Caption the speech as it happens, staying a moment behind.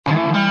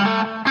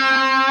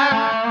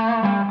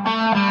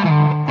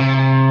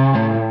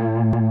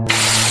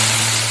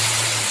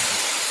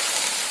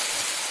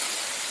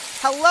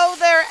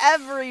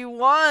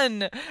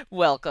everyone.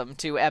 Welcome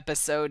to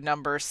episode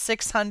number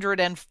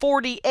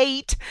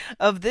 648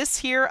 of this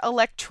here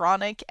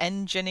electronic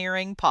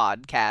engineering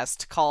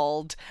podcast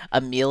called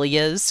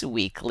Amelia's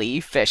Weekly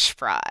Fish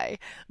Fry,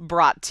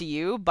 brought to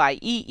you by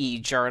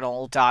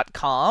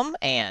eejournal.com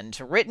and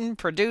written,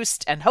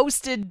 produced, and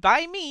hosted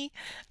by me,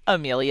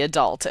 Amelia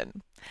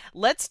Dalton.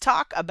 Let's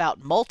talk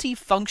about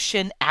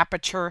multifunction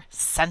aperture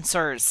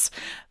sensors.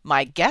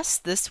 My guests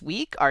this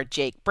week are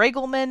Jake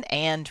Braegelmann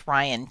and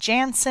Ryan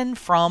Jansen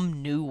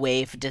from New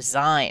Wave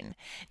Design.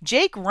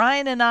 Jake,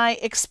 Ryan, and I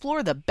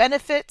explore the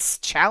benefits,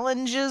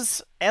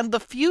 challenges, and the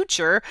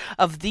future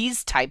of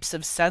these types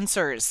of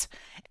sensors,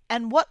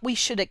 and what we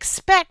should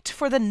expect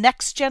for the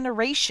next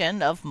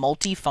generation of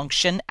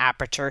multifunction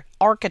aperture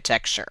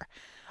architecture.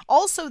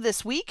 Also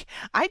this week,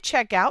 I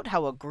check out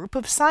how a group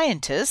of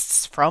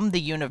scientists from the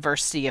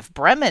University of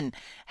Bremen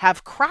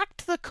have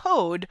cracked the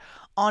code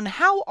on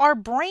how our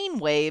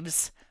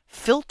brainwaves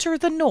filter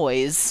the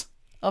noise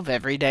of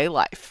everyday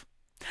life.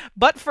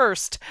 But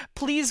first,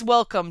 please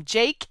welcome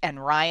Jake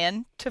and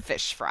Ryan to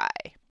Fish Fry.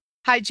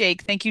 Hi,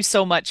 Jake. Thank you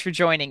so much for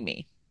joining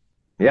me.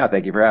 Yeah,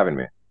 thank you for having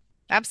me.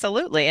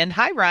 Absolutely. And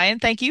hi, Ryan.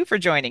 Thank you for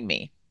joining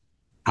me.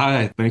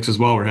 Hi, thanks as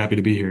well. We're happy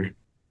to be here.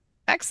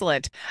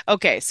 Excellent.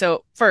 Okay,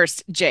 so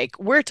first, Jake,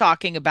 we're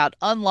talking about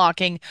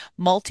unlocking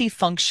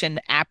multifunction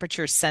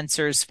aperture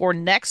sensors for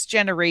next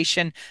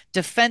generation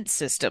defense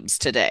systems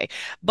today.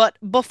 But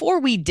before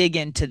we dig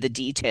into the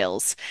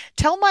details,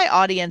 tell my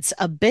audience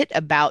a bit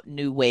about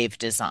New Wave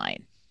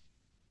Design.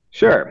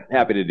 Sure,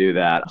 happy to do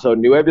that. So,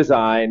 New Wave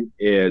Design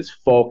is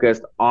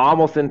focused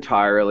almost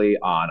entirely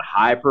on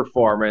high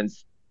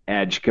performance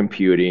edge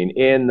computing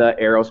in the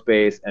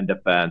aerospace and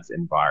defense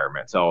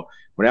environment. So,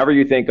 whenever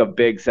you think of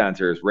big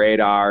sensors,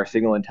 radar,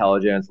 signal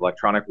intelligence,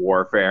 electronic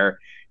warfare,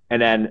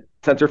 and then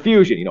sensor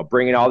fusion,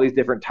 bringing all these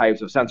different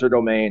types of sensor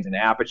domains and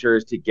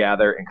apertures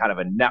together in kind of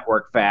a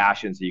network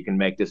fashion so you can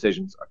make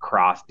decisions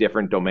across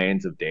different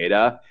domains of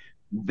data.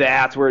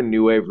 That's where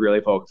New Wave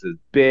really focuses.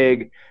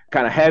 Big,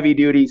 kind of heavy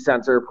duty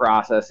sensor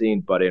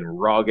processing, but in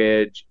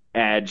rugged,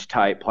 edge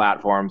type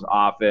platforms,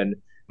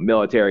 often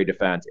military,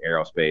 defense,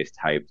 aerospace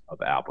types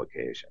of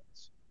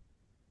applications.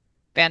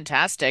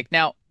 Fantastic.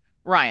 Now,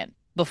 Ryan,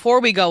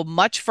 before we go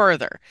much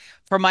further,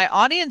 for my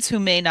audience who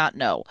may not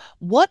know,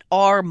 what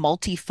are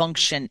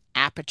multifunction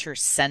aperture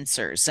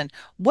sensors and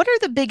what are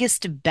the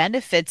biggest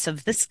benefits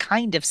of this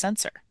kind of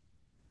sensor?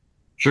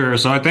 Sure.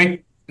 So I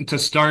think to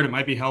start, it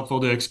might be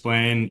helpful to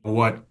explain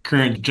what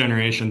current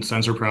generation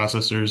sensor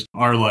processors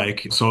are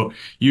like. So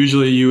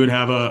usually you would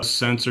have a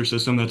sensor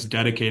system that's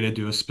dedicated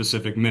to a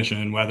specific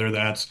mission, whether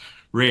that's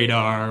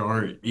radar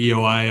or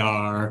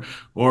EOIR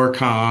or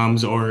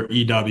comms or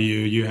EW.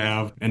 You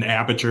have an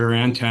aperture or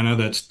antenna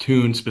that's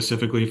tuned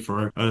specifically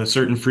for a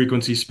certain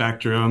frequency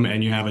spectrum,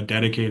 and you have a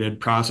dedicated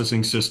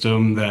processing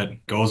system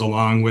that goes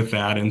along with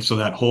that. And so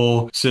that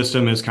whole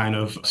system is kind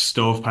of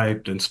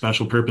stovepiped and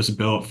special purpose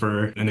built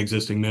for an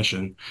existing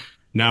mission.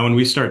 Now, when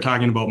we start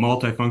talking about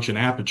multifunction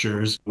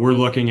apertures, we're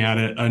looking at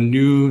a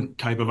new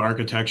type of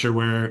architecture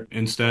where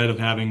instead of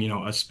having,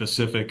 a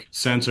specific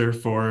sensor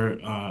for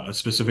a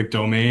specific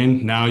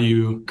domain, now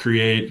you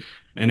create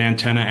an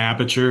antenna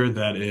aperture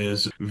that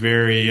is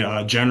very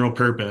general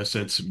purpose.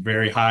 It's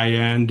very high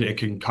end. It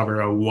can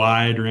cover a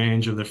wide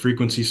range of the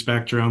frequency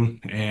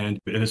spectrum, and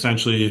it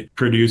essentially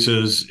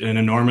produces an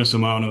enormous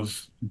amount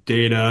of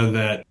data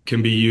that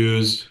can be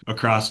used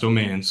across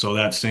domains. So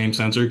that same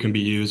sensor can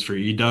be used for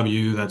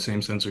EW, that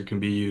same sensor can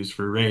be used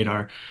for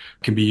radar,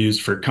 can be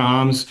used for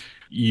comms.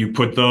 You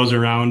put those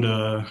around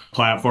a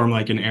platform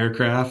like an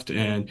aircraft,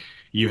 and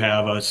you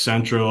have a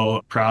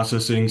central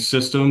processing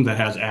system that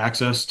has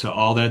access to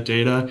all that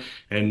data.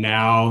 And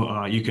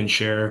now you can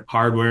share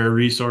hardware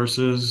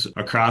resources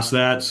across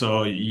that.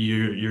 So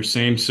your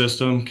same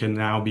system can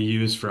now be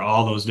used for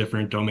all those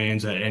different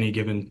domains at any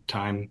given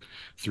time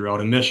throughout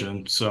a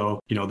mission. So,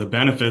 the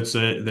benefits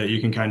that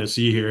you can kind of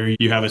see here,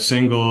 you have a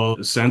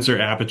single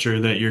sensor aperture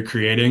that you're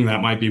creating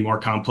that might be more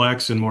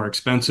complex and more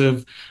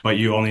expensive, but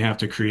you only have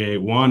to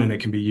create one and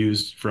it can be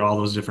used for all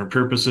those different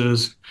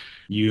purposes.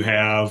 You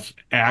have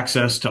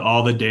access to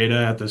all the data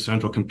at the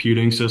central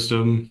computing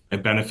system.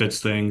 It benefits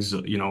things,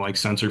 like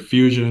sensor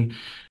fusion.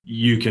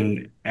 You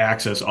can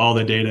access all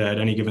the data at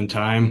any given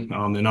time.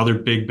 Another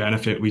big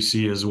benefit we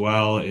see as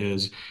well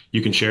is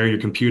you can share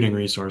your computing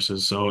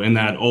resources. So in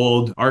that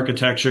old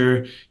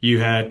architecture, you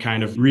had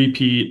kind of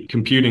repeat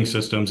computing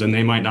systems and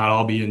they might not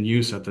all be in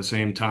use at the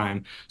same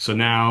time. So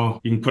now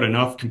you can put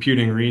enough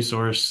computing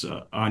resource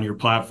on your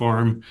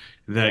platform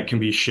that can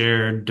be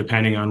shared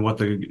depending on what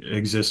the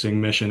existing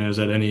mission is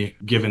at any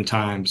given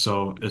time.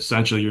 So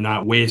essentially, you're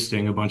not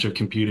wasting a bunch of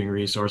computing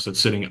resource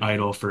that's sitting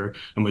idle for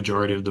a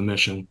majority of the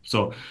mission.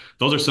 So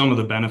those are some of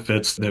the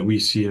benefits that we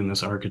see in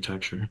this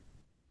architecture.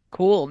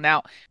 Cool.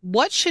 Now,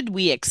 what should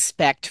we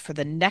expect for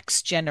the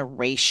next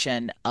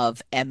generation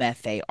of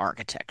MFA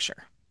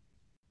architecture?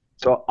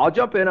 So, I'll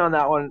jump in on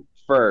that one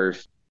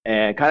first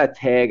and kind of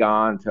tag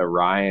on to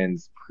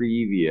Ryan's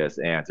previous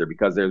answer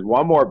because there's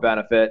one more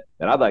benefit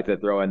that I'd like to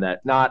throw in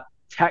that's not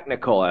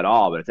technical at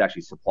all, but it's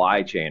actually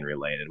supply chain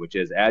related, which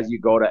is as you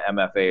go to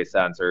MFA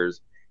sensors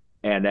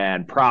and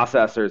then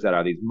processors that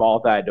are these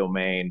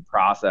multi-domain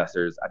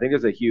processors, I think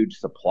there's a huge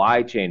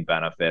supply chain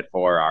benefit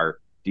for our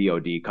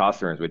DoD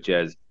customers, which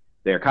is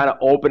they're kind of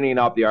opening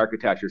up the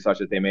architecture such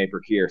that they may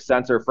procure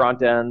sensor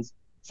front ends,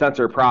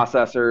 sensor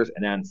processors,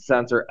 and then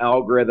sensor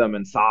algorithm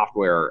and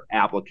software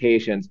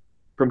applications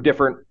from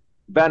different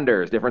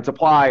vendors, different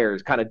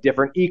suppliers, kind of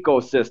different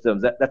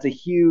ecosystems. That's a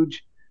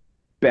huge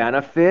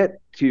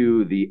benefit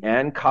to the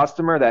end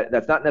customer.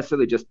 That's not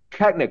necessarily just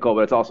technical,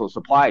 but it's also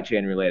supply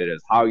chain related,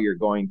 as how you're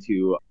going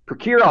to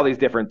procure all these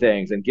different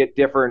things and get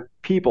different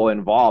people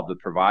involved with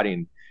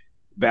providing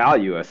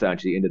value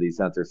essentially into these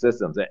sensor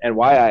systems. And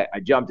why I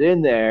jumped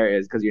in there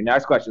is because your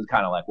next question is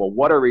kind of like, well,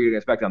 what are we going to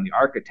expect on the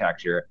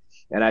architecture?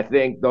 And I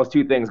think those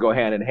two things go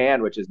hand in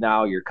hand, which is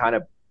now you're kind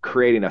of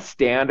creating a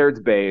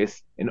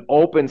standards-based, an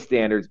open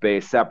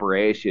standards-based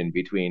separation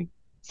between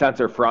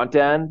sensor front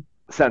end,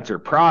 sensor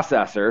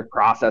processor,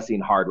 processing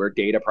hardware,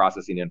 data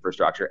processing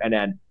infrastructure, and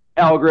then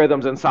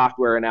algorithms and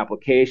software and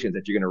applications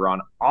that you're going to run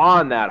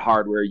on that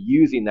hardware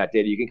using that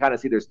data. You can kind of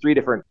see there's three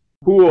different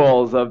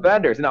pools of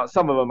vendors. Now,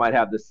 some of them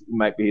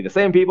might be the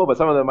same people, but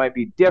some of them might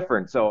be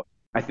different. So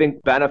I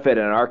think benefit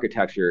and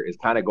architecture is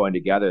kind of going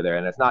together there.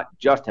 And it's not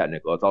just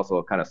technical, it's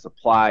also kind of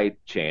supply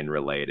chain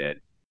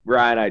related.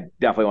 Ryan, I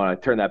definitely want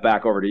to turn that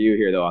back over to you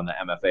here, though, on the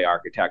MFA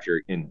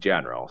architecture in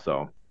general.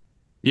 So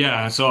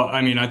Yeah, so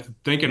I mean, I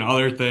think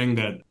another thing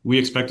that we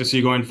expect to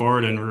see going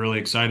forward and we're really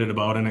excited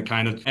about, and it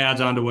kind of adds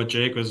on to what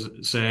Jake was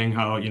saying,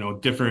 how,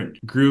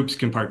 different groups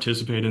can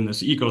participate in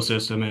this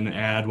ecosystem and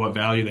add what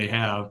value they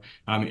have.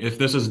 If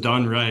this is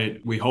done right,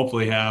 we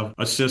hopefully have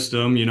a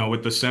system,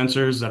 with the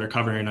sensors that are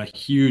covering a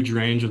huge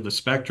range of the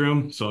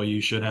spectrum. So you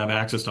should have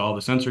access to all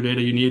the sensor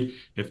data you need.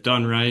 If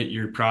done right,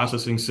 your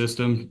processing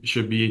system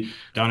should be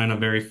done in a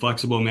very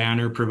flexible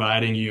manner,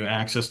 providing you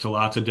access to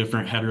lots of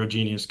different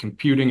heterogeneous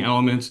computing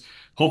elements.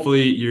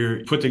 Hopefully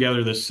you're put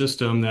together this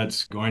system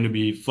that's going to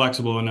be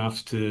flexible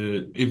enough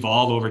to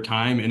evolve over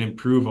time and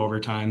improve over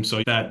time.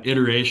 So that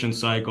iteration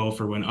cycle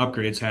for when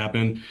upgrades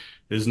happen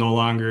is no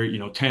longer,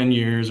 10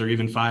 years or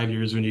even 5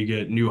 years when you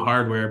get new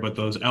hardware, but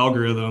those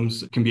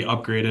algorithms can be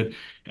upgraded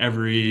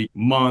every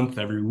month,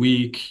 every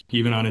week,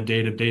 even on a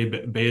day-to-day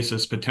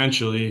basis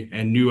potentially.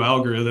 And new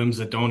algorithms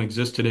that don't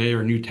exist today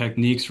or new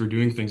techniques for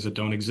doing things that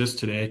don't exist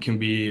today can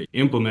be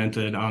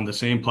implemented on the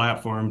same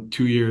platform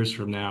 2 years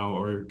from now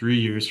or 3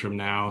 years from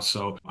now.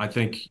 So I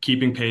think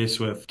keeping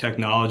pace with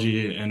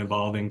technology and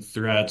evolving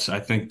threats, I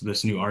think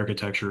this new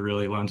architecture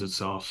really lends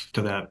itself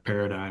to that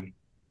paradigm.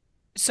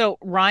 So,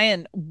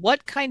 Ryan,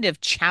 what kind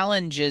of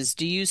challenges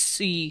do you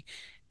see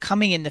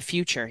coming in the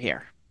future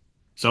here?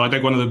 So I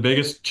think one of the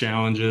biggest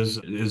challenges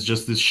is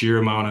just the sheer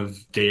amount of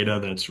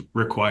data that's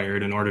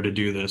required in order to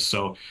do this.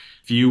 So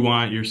if you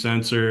want your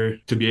sensor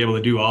to be able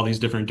to do all these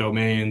different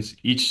domains,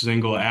 each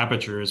single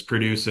aperture is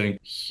producing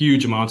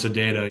huge amounts of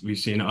data. We've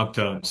seen up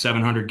to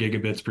 700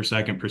 gigabits per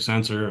second per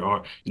sensor,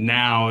 or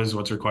now is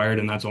what's required,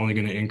 and that's only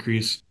going to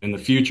increase in the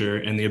future.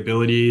 And the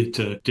ability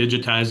to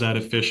digitize that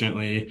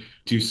efficiently,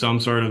 do some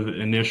sort of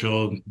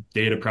initial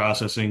data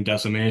processing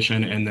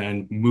decimation, and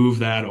then move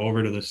that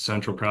over to the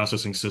central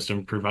processing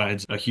system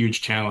provides a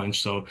huge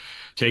challenge. So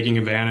taking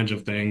advantage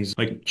of things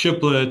like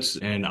chiplets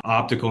and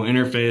optical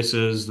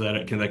interfaces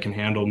that can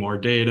handle more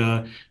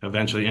data,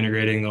 eventually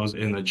integrating those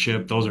in the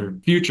chip. Those are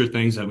future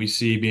things that we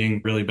see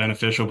being really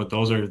beneficial, but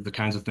those are the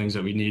kinds of things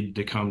that we need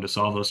to come to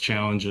solve those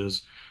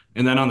challenges.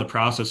 And then on the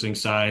processing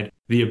side,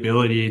 the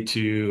ability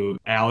to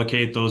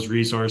allocate those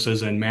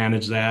resources and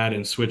manage that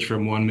and switch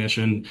from one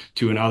mission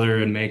to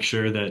another and make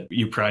sure that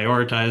you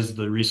prioritize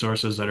the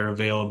resources that are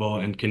available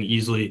and can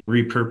easily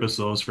repurpose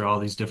those for all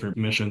these different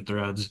mission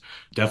threads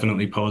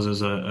definitely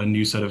poses a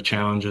new set of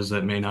challenges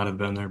that may not have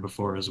been there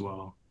before as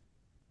well.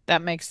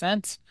 That makes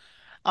sense.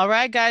 All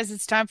right, guys,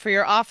 it's time for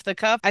your off the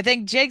cuff. I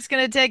think Jake's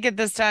going to take it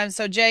this time.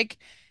 So, Jake,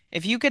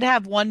 if you could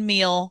have one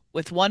meal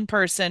with one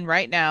person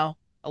right now,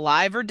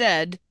 alive or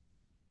dead,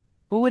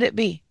 who would it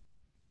be?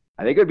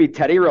 I think it would be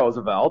Teddy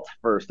Roosevelt,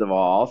 first of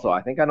all. So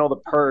I think I know the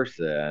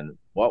person.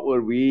 What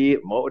would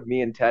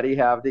me and Teddy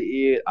have to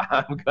eat?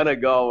 I'm gonna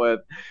go with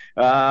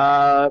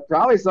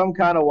probably some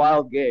kind of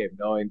wild game,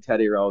 knowing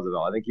Teddy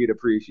Roosevelt. I think you'd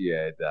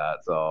appreciate that.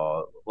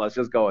 So let's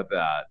just go with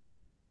that.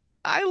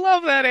 I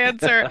love that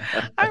answer.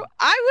 I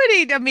would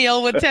eat a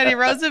meal with Teddy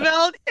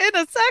Roosevelt in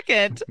a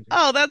second.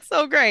 Oh, that's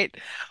so great.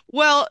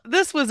 Well,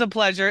 this was a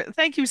pleasure.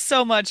 Thank you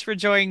so much for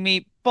joining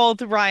me,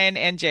 both Ryan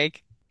and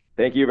Jake.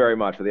 Thank you very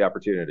much for the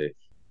opportunity.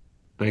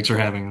 Thanks for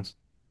having us.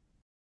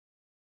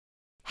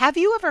 Have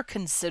you ever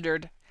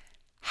considered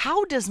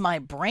how does my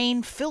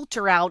brain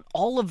filter out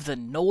all of the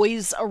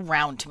noise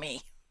around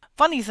me?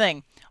 Funny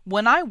thing,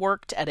 when I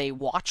worked at a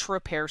watch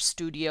repair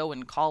studio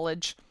in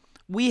college,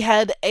 we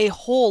had a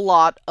whole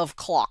lot of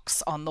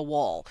clocks on the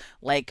wall,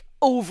 like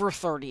over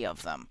 30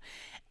 of them.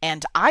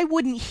 And I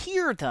wouldn't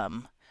hear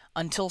them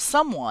until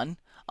someone,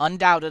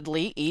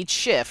 undoubtedly each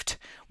shift,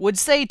 would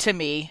say to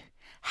me,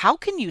 "How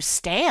can you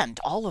stand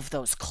all of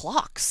those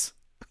clocks?"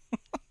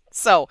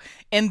 So,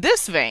 in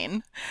this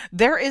vein,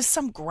 there is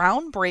some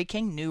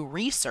groundbreaking new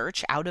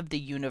research out of the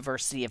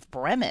University of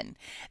Bremen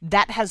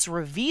that has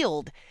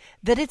revealed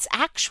that it's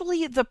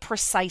actually the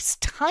precise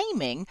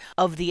timing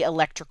of the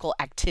electrical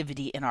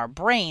activity in our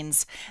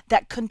brains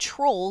that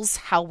controls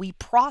how we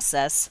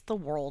process the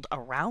world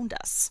around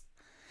us.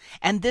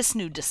 And this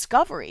new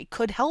discovery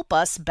could help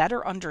us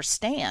better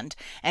understand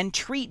and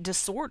treat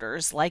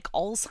disorders like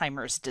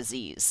Alzheimer's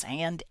disease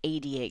and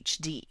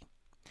ADHD.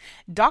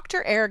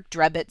 Dr. Eric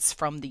Drebitz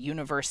from the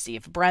University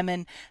of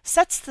Bremen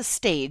sets the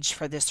stage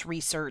for this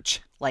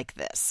research like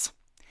this.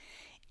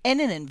 In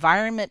an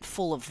environment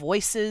full of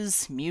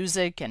voices,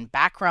 music, and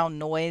background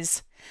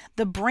noise,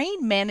 the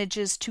brain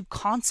manages to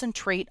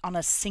concentrate on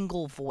a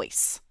single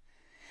voice.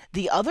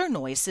 The other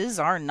noises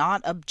are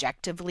not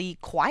objectively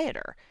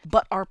quieter,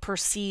 but are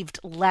perceived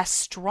less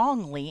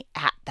strongly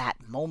at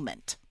that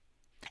moment.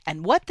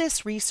 And what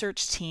this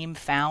research team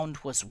found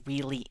was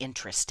really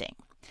interesting.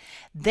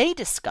 They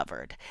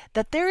discovered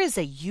that there is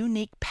a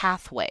unique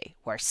pathway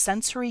where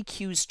sensory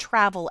cues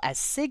travel as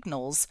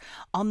signals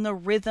on the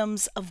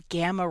rhythms of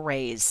gamma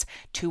rays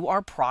to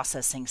our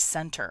processing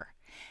center.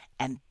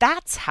 And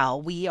that's how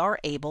we are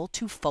able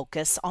to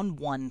focus on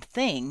one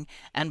thing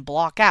and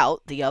block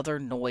out the other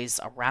noise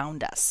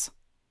around us.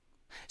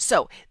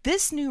 So,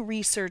 this new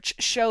research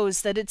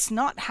shows that it's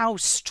not how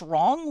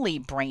strongly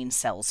brain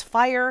cells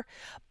fire,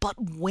 but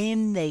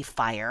when they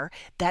fire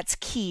that's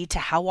key to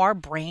how our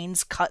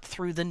brains cut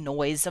through the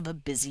noise of a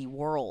busy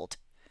world.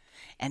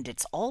 And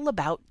it's all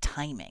about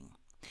timing.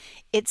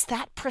 It's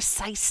that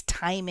precise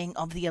timing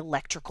of the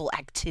electrical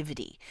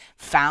activity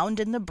found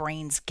in the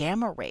brain's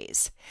gamma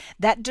rays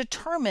that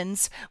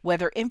determines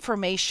whether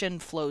information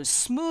flows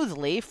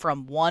smoothly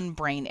from one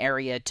brain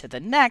area to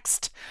the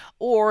next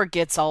or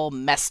gets all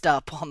messed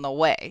up on the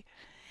way.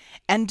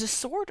 And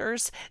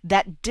disorders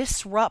that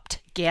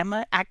disrupt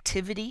gamma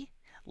activity,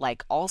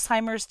 like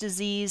Alzheimer's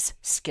disease,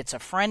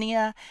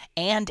 schizophrenia,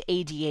 and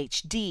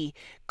ADHD,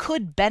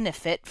 could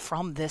benefit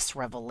from this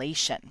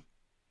revelation.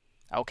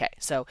 Okay,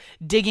 so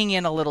digging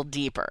in a little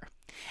deeper.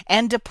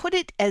 And to put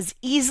it as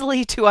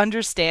easily to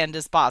understand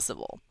as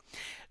possible,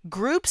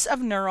 groups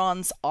of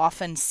neurons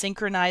often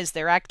synchronize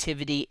their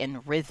activity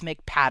in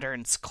rhythmic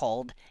patterns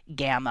called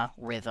gamma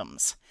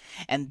rhythms.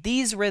 And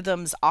these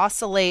rhythms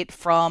oscillate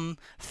from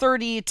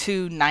 30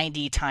 to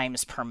 90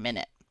 times per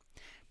minute.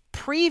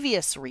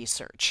 Previous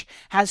research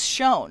has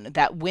shown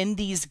that when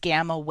these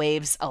gamma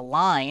waves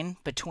align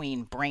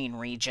between brain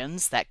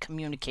regions, that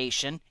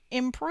communication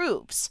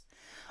improves.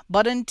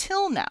 But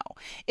until now,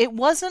 it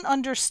wasn't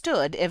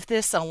understood if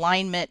this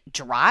alignment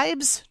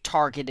drives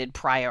targeted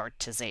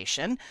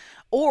prioritization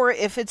or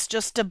if it's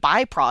just a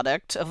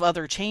byproduct of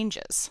other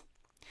changes.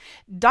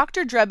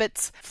 Dr.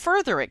 Drebitz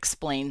further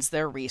explains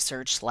their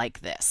research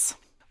like this.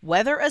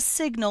 Whether a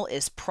signal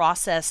is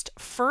processed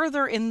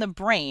further in the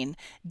brain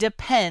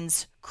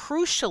depends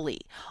crucially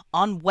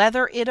on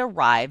whether it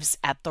arrives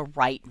at the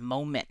right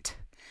moment,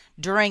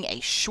 during a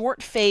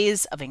short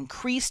phase of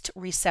increased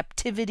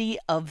receptivity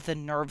of the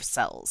nerve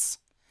cells.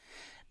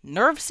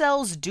 Nerve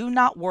cells do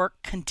not work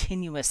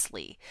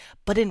continuously,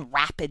 but in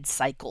rapid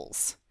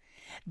cycles.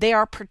 They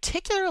are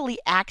particularly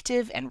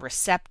active and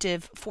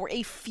receptive for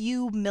a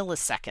few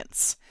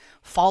milliseconds,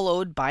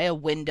 followed by a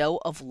window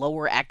of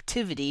lower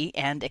activity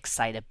and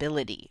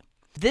excitability.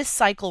 This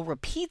cycle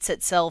repeats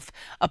itself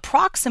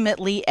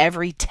approximately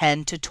every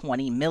 10 to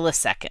 20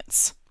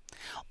 milliseconds.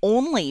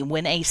 Only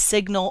when a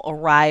signal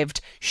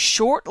arrived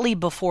shortly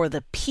before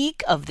the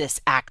peak of this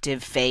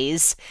active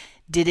phase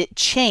did it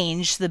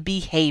change the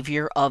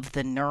behavior of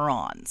the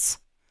neurons.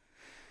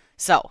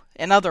 So,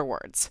 in other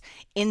words,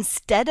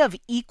 instead of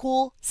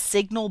equal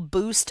signal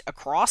boost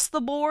across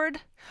the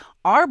board,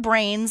 our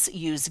brains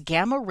use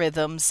gamma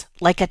rhythms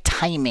like a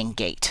timing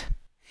gate.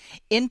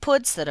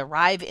 Inputs that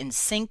arrive in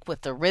sync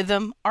with the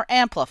rhythm are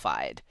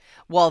amplified,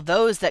 while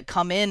those that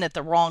come in at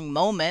the wrong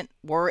moment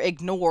were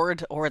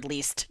ignored or at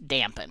least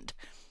dampened.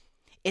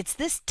 It's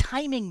this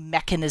timing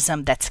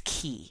mechanism that's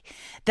key,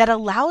 that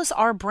allows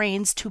our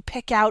brains to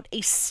pick out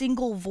a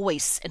single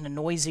voice in a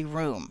noisy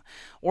room,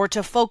 or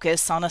to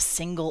focus on a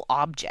single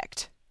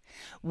object.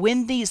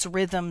 When these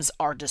rhythms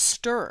are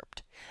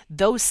disturbed,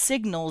 those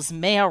signals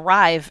may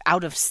arrive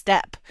out of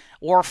step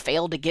or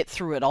fail to get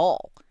through at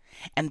all.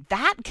 And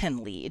that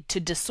can lead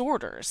to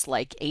disorders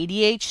like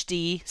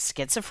ADHD,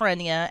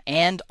 schizophrenia,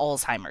 and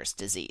Alzheimer's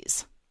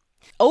disease.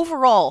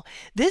 Overall,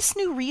 this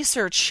new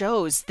research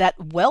shows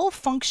that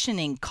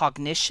well-functioning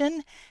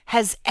cognition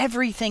has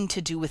everything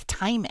to do with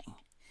timing.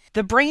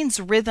 The brain's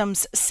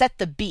rhythms set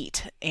the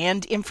beat,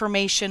 and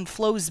information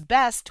flows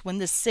best when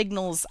the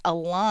signals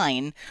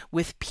align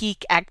with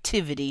peak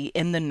activity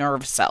in the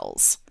nerve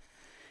cells.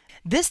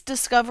 This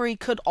discovery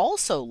could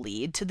also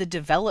lead to the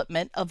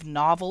development of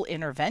novel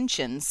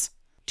interventions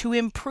to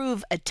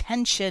improve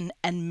attention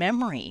and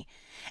memory,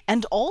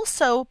 and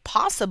also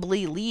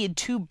possibly lead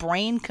to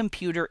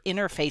brain-computer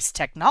interface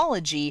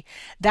technology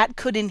that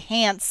could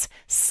enhance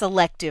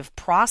selective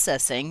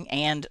processing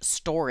and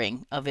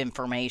storing of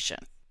information.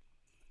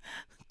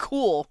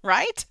 Cool,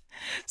 right?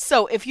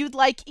 So, if you'd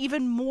like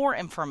even more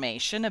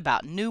information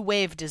about new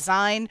wave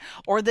design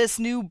or this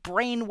new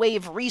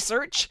brainwave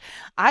research,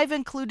 I've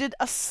included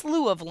a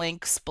slew of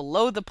links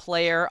below the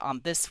player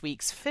on this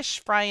week's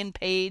fish frying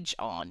page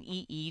on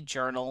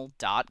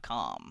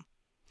eejournal.com.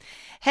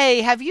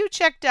 Hey, have you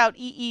checked out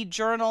EE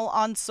Journal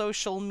on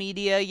social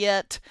media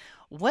yet?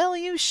 Well,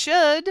 you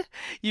should.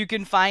 You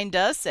can find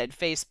us at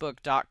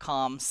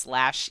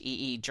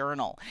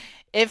facebook.com/EEJournal.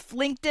 If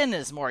LinkedIn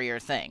is more your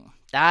thing,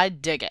 I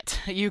dig it.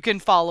 You can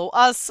follow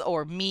us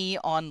or me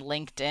on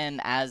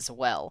LinkedIn as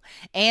well.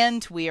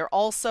 And we are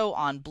also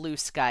on Blue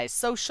Sky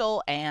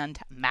Social and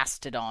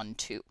Mastodon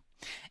too.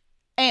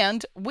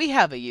 And we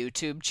have a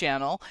YouTube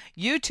channel,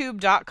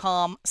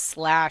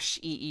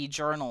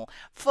 youtube.com/EEJournal.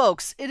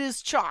 Folks, it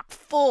is chock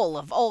full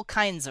of all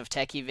kinds of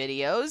techie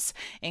videos,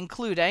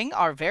 including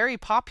our very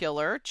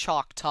popular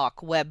Chalk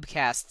Talk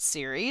webcast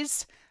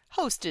series,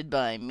 hosted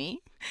by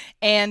me,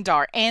 and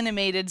our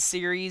animated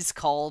series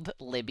called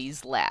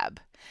Libby's Lab.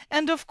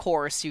 And of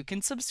course, you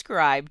can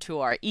subscribe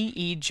to our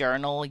EE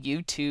Journal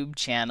YouTube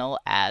channel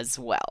as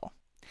well.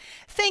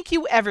 Thank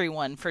you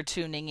everyone for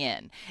tuning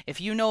in.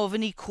 If you know of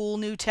any cool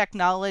new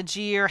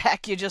technology or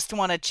heck you just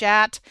want to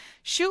chat,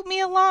 shoot me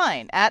a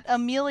line at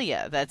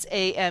Amelia, that's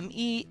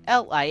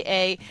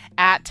Amelia,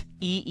 at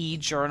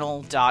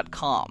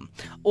eejournal.com,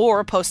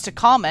 or post a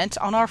comment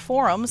on our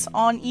forums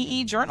on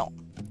EE Journal.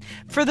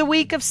 For the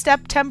week of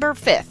September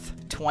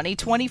 5th,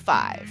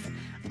 2025,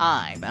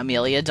 I'm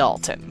Amelia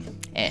Dalton,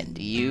 and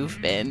you've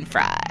been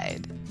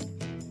fried.